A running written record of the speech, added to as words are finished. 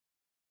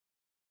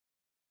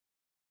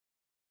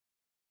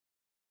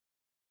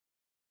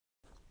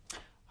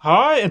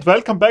Hi and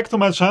welcome back to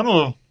my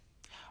channel.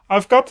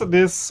 I've got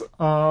this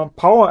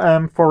power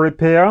amp for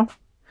repair.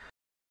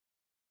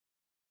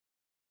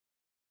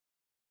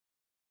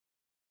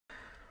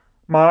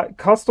 My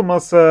customer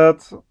said,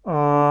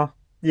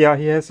 yeah,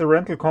 he has a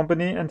rental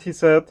company, and he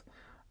said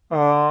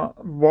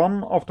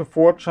one of the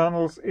 4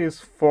 channels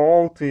is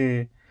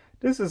faulty.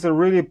 This is a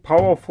really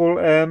powerful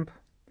amp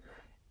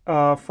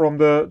from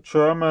the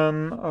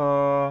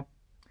German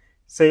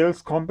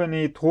sales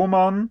company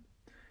Thomann.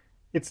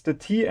 It's the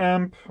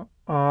t.amp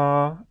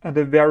and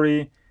a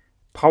very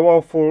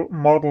powerful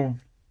model.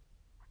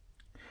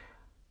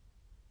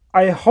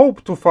 I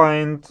hope to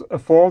find a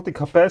faulty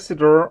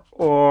capacitor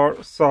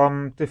or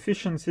some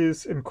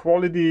deficiencies in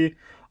quality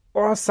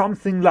or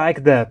something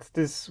like that.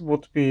 This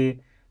would be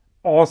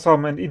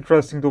awesome and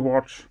interesting to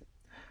watch.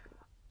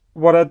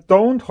 What I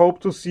don't hope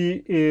to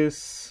see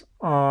is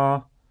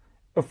a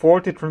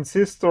faulty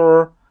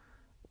transistor,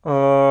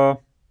 a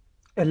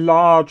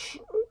large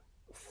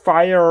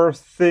fire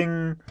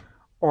thing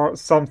or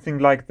something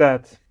like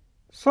that.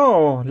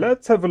 So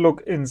let's have a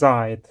look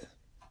inside.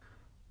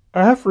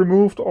 I have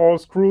removed all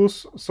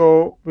screws,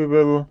 so we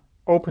will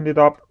open it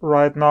up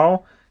right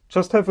now.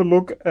 Just have a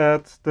look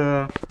at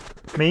the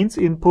mains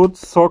input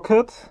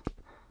socket.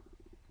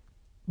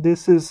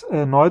 This is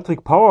a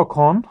Neutrik power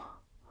con,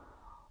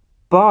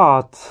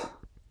 but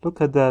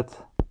look at that.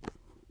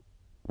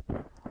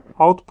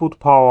 Output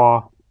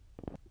power.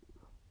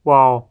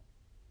 Wow.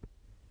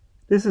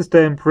 This is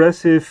the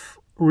impressive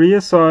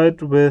rear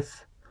side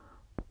with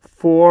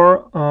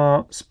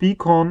 4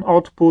 speak-on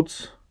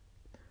outputs,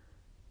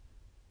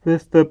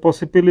 with the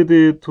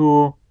possibility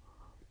to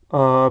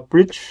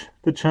bridge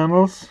the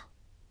channels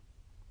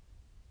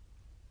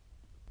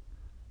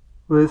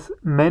with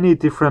many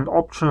different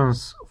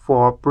options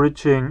for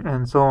bridging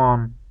and so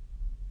on.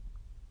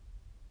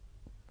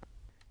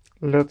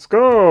 Let's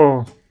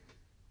go!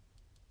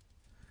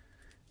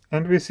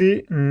 And we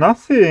see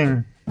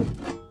nothing.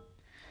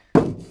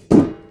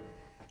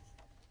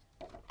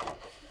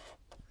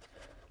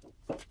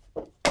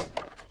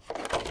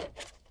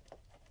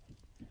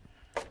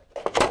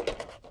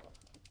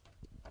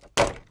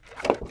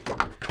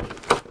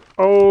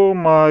 Oh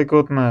my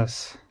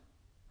goodness.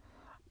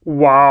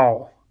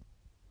 Wow.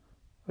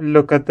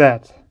 Look at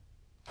that.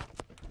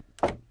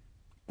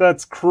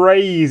 That's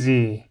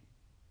crazy.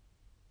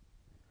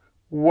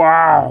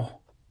 Wow.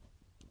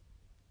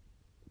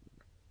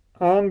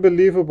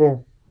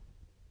 Unbelievable.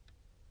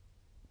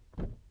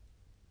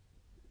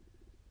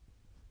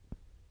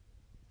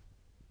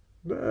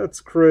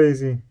 That's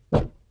crazy.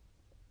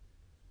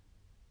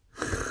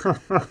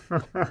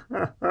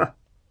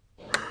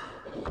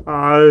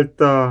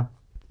 Alter.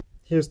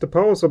 Here's the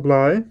power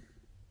supply,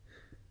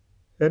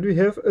 and we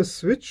have a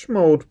switch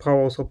mode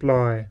power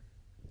supply.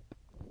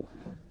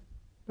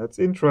 That's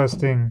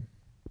interesting.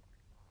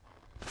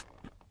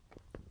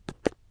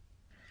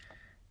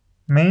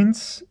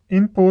 Mains,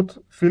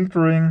 input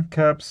filtering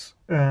caps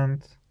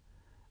and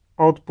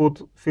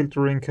output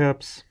filtering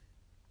caps.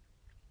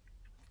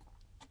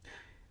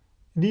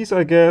 These,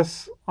 I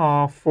guess,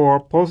 are for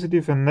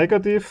positive and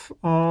negative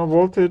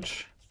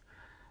voltage,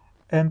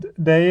 and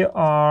they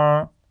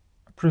are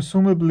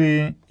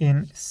presumably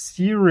in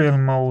serial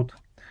mode.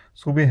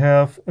 So we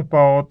have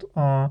about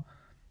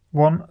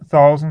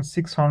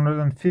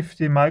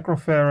 1650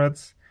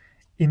 microfarads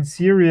in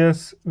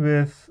series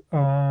with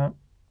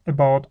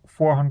about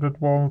 400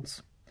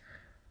 volts.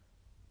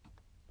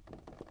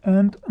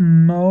 And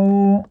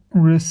no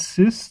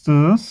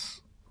resistors,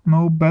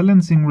 no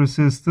balancing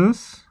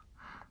resistors.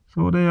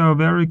 So they are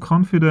very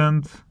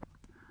confident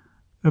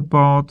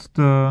about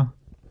the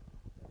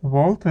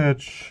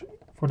voltage,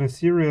 for the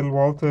serial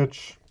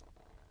voltage.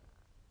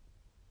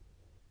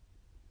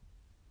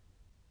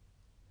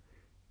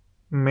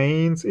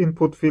 Mains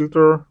input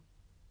filter,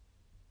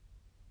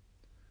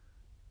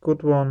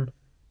 good one.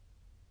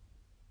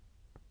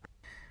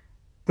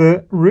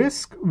 The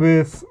risk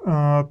with 2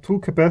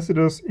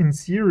 capacitors in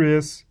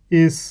series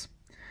is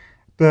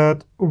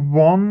that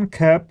one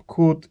cap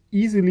could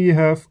easily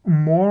have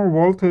more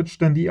voltage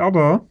than the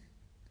other,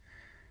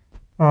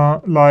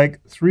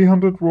 like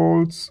 300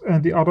 volts,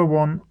 and the other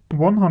one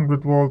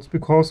 100 volts,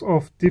 because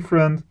of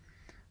different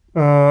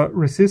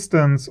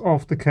resistance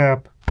of the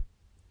cap.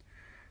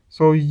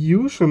 So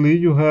usually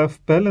you have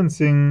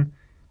balancing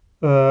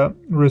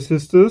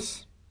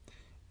resistors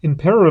in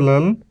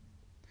parallel,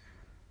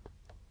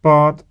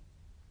 but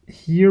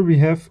here we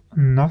have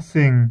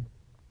nothing.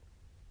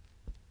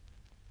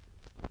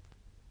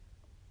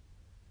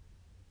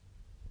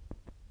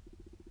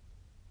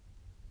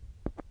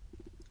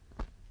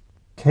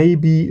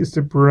 KB is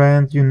the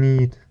brand you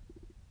need.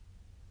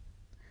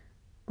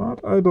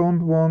 But I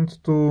don't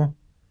want to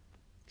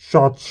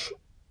judge,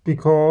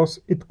 because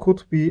it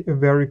could be a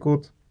very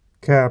good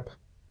cap.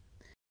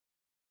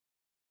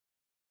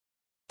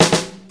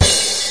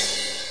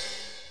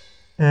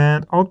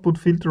 And output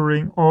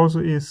filtering also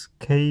is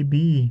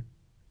KB.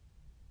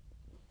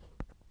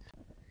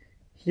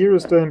 Here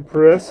is the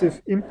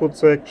impressive input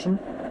section.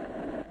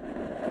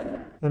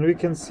 And we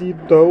can see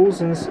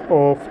dozens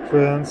of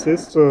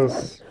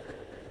transistors.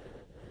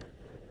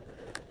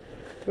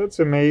 That's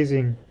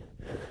amazing.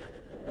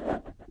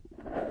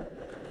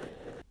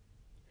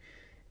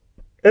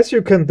 As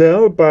you can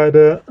tell by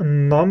the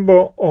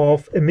number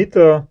of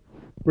emitter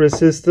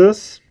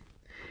resistors,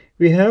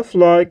 we have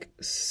like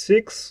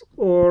 6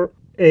 or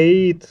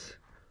 8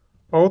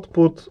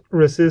 output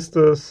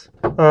resistors,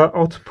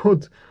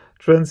 output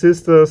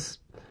transistors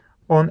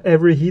on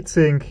every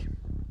heatsink.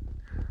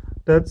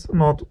 That's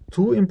not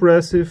too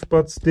impressive,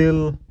 but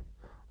still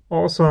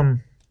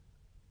awesome.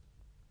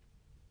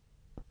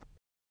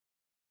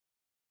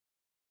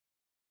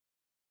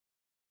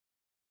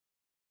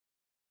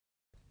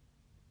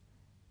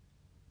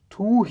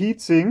 Two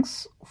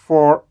heatsinks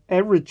for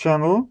every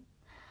channel.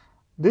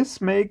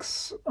 This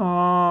makes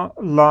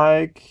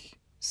like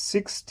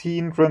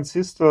 16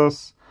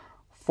 transistors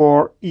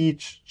for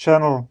each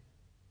channel.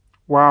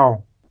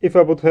 Wow. If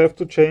I would have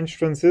to change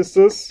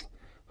transistors,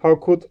 how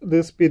could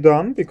this be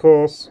done?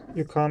 Because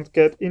you can't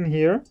get in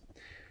here.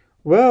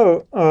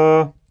 Well,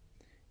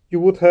 you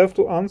would have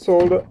to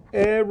unsolder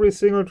every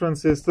single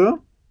transistor,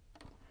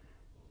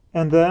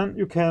 and then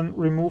you can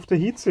remove the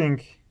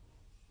heatsink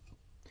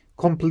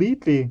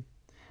completely,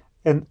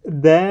 and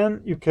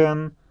then you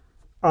can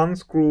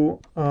unscrew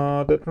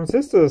the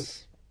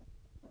transistors.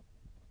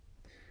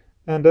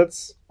 And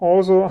that's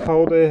also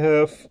how they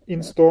have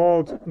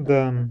installed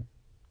them.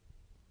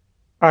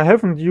 I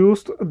haven't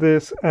used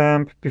this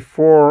amp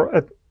before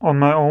on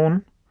my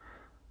own,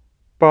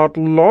 but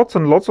lots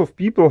and lots of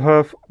people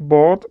have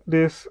bought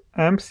this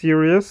amp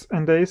series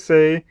and they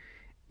say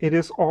it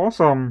is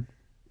awesome.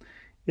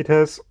 It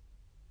has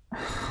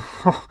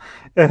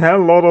a hell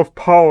lot of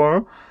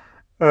power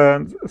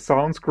and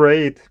sounds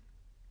great.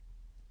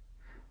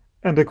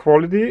 And the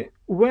quality,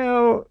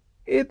 well,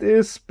 it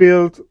is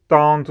built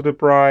down to the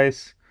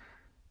price,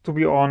 to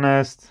be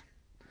honest.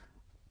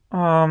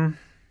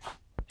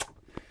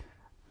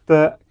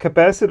 The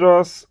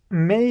capacitors,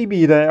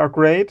 maybe they are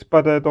great,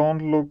 but they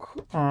don't look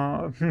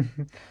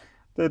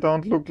they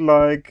don't look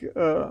like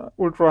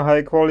ultra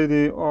high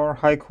quality, or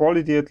high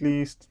quality at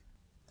least.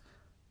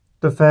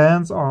 The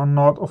fans are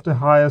not of the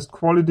highest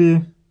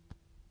quality.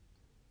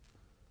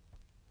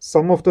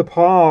 Some of the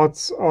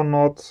parts are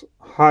not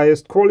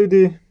highest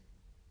quality.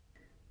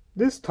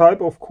 This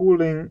type of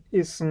cooling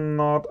is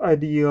not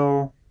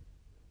ideal.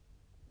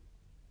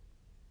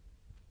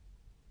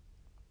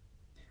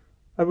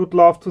 I would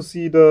love to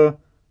see the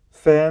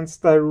fans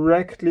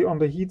directly on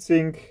the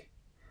heatsink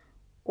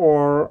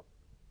or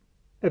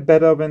a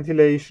better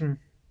ventilation.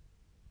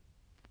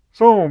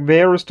 So,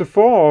 where is the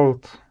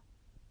fault?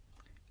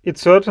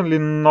 It's certainly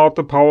not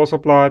the power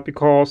supply,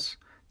 because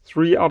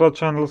 3 other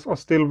channels are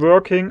still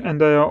working and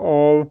they are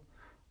all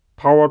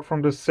powered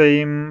from the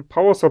same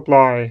power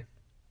supply.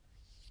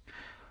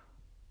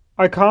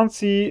 I can't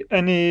see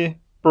any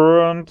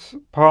burnt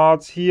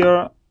parts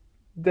here.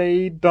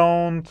 They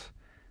don't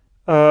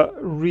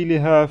really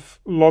have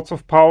lots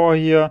of power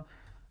here.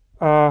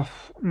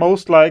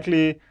 Most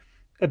likely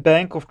a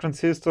bank of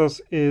transistors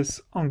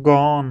is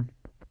gone.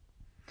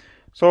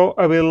 So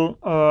I will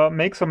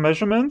make some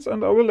measurements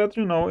and I will let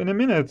you know in a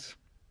minute.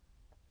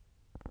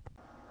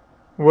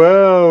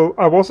 Well,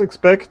 I was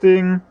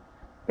expecting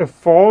a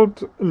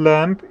fault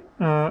lamp,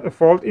 a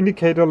fault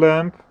indicator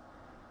lamp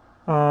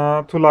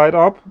to light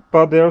up,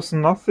 but there's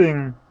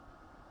nothing.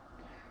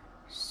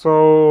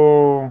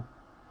 So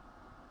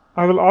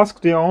I will ask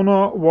the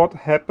owner what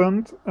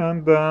happened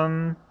and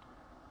then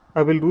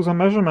I will do some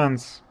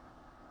measurements.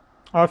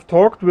 I've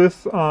talked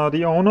with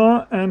the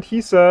owner and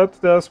he said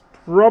there's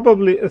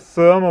probably a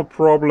thermal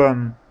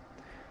problem,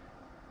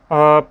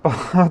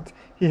 but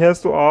he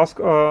has to ask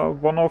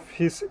one of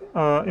his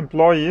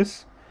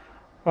employees,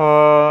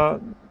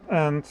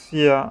 and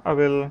yeah, I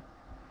will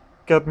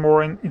get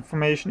more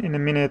information in a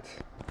minute.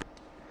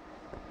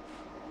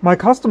 My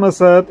customer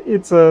said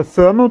it's a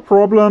thermal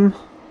problem,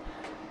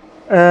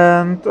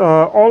 and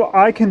all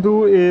I can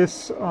do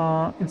is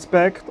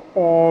inspect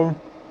all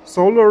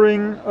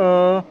soldering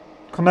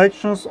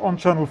connections on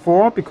channel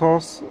 4,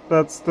 because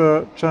that's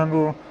the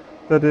channel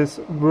that is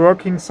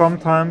working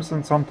sometimes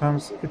and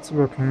sometimes it's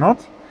working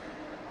not.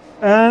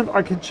 And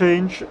I can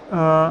change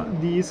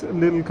these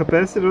little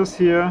capacitors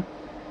here.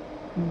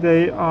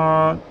 They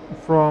are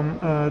from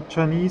a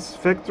Chinese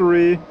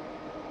factory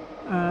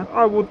and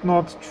I would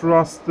not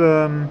trust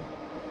them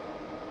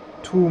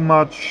too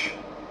much.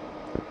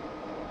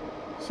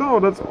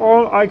 So that's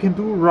all I can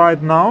do right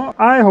now.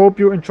 I hope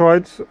you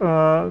enjoyed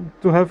to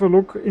have a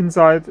look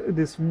inside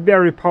this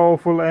very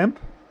powerful amp.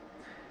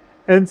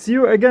 And see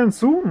you again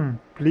soon.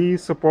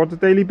 Please support the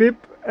daily-beb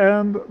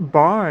and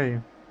bye.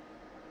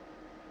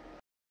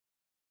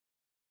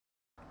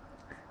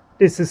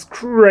 This is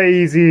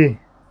crazy.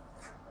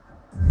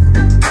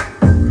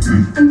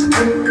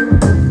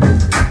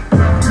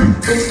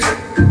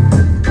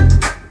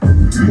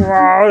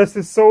 Wow, this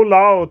is so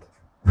loud.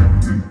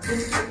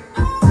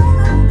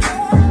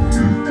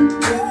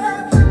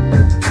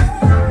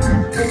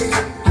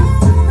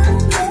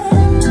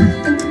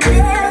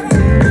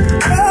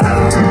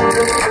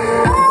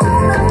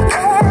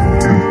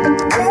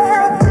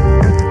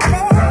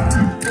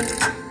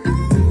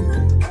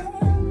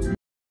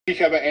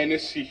 mich aber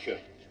eines sicher.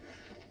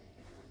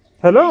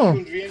 Hello,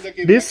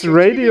 this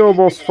radio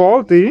was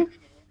faulty,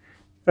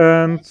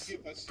 and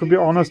to be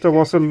honest, there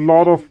was a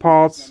lot of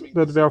parts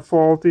that were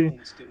faulty.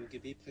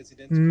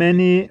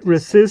 Many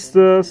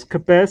resistors,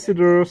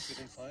 capacitors,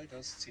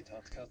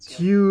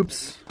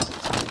 tubes.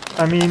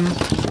 I mean,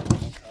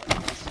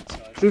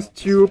 this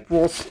tube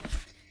was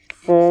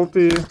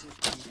faulty.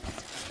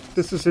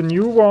 This is a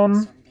new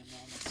one.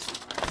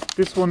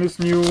 This one is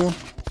new.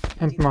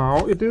 And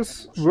now it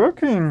is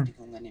working.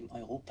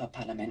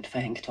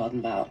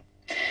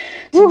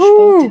 Zum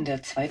Sport in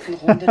der zweiten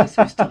Runde des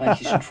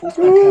österreichischen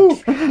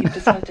Fußballcups gibt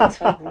es heute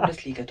 2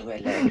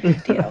 Bundesliga-Duelle.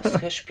 Die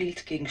Austria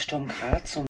spielt gegen Sturm Graz